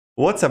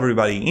What's up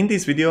everybody, in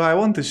this video I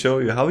want to show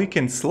you how you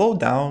can slow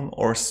down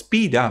or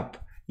speed up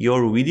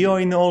your video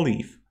in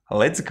Olive.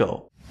 Let's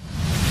go!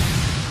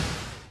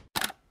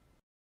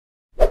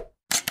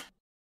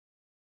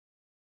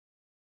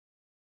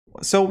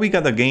 So we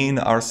got again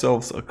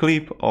ourselves a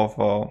clip of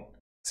a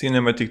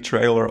cinematic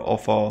trailer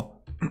of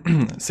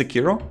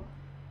Sekiro,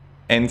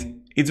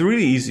 and it's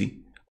really easy.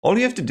 All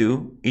you have to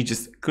do is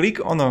just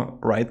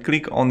right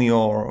click on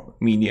your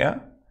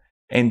media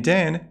and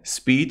then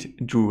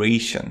speed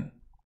duration.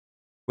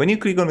 When you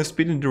click on the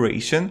speed and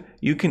duration,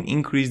 you can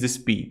increase the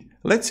speed.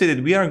 Let's say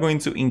that we are going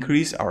to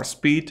increase our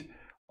speed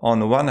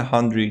on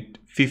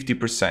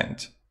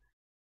 150%.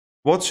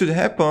 What should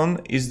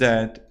happen is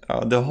that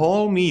the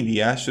whole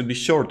media should be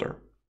shorter.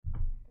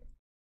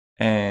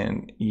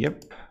 And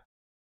yep.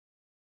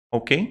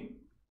 Okay.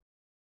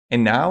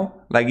 And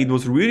now, like it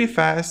was really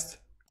fast.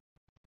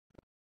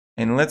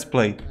 And let's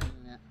play.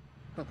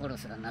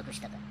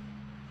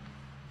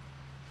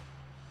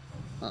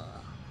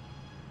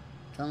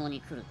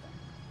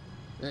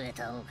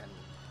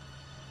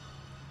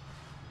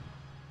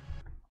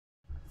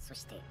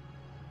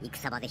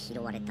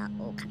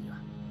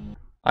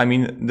 I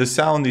mean, the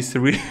sound is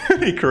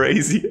really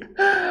crazy.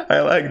 I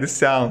like the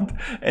sound.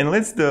 And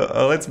let's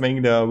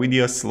make the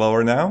video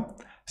slower now.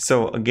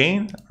 So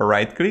again,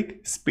 right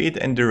click, speed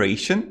and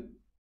duration.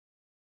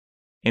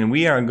 And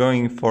we are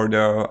going for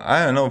the,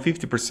 I don't know,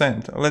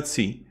 50%. Let's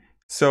see.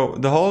 So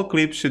the whole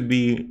clip should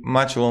be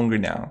much longer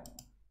now.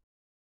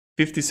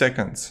 50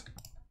 seconds.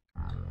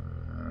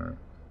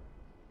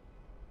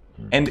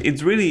 And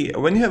it's really,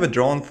 when you have a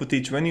drone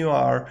footage, when you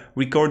are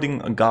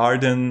recording a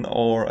garden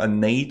or a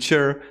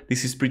nature,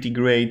 this is pretty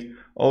great.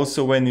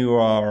 Also when you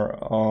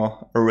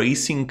are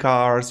racing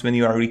cars, when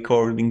you are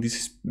recording,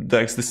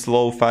 that's the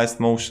slow, fast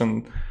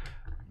motion.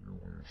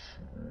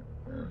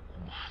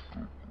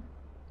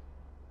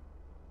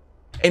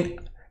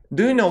 And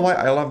do you know why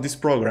I love this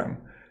program?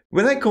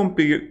 When I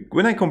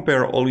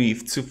compare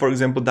Olive to, for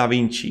example,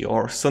 DaVinci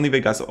or Sony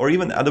Vegas or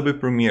even Adobe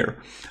Premiere,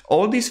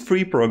 all these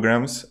free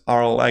programs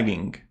are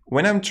lagging.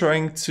 When I'm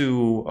trying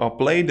to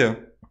play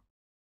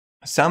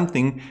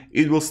something,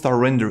 it will start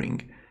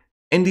rendering.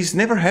 And this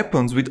never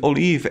happens with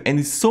Olive, and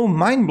it's so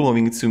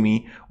mind-blowing to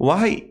me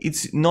why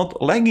it's not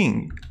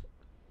lagging.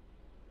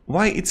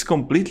 Why it's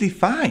completely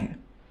fine.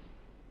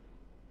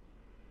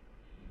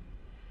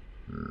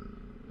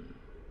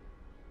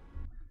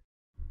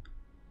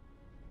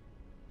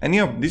 And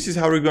yeah, this is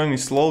how we're going to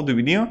slow the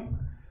video.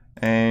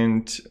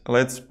 And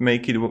let's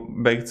make it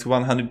back to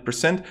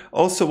 100%.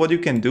 Also, what you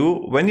can do,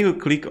 when you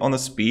click on a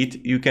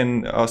speed, you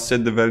can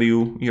set the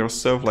value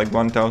yourself, like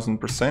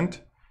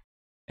 1000%.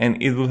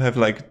 And it will have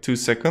like 2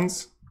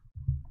 seconds.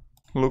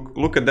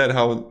 Look at that,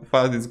 how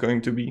fast it's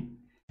going to be.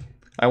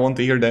 I want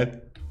to hear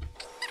that.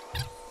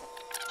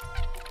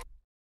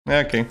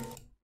 Okay.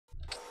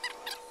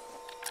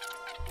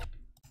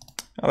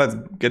 Let's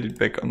get it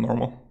back on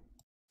normal.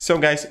 So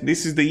guys,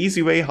 this is the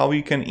easy way how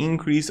you can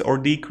increase or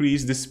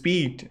decrease the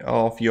speed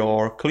of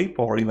your clip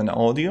or even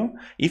audio.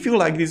 If you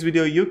like this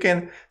video, you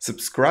can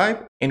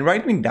subscribe and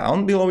write me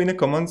down below in the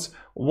comments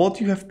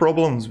what you have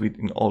problems with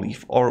in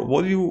Olive or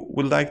what you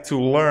would like to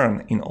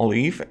learn in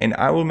Olive, and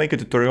I will make a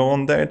tutorial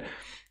on that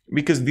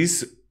because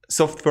this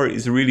software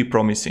is really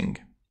promising.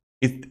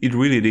 It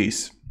really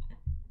is.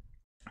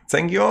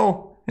 Thank you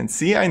all and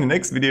see you in the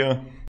next video.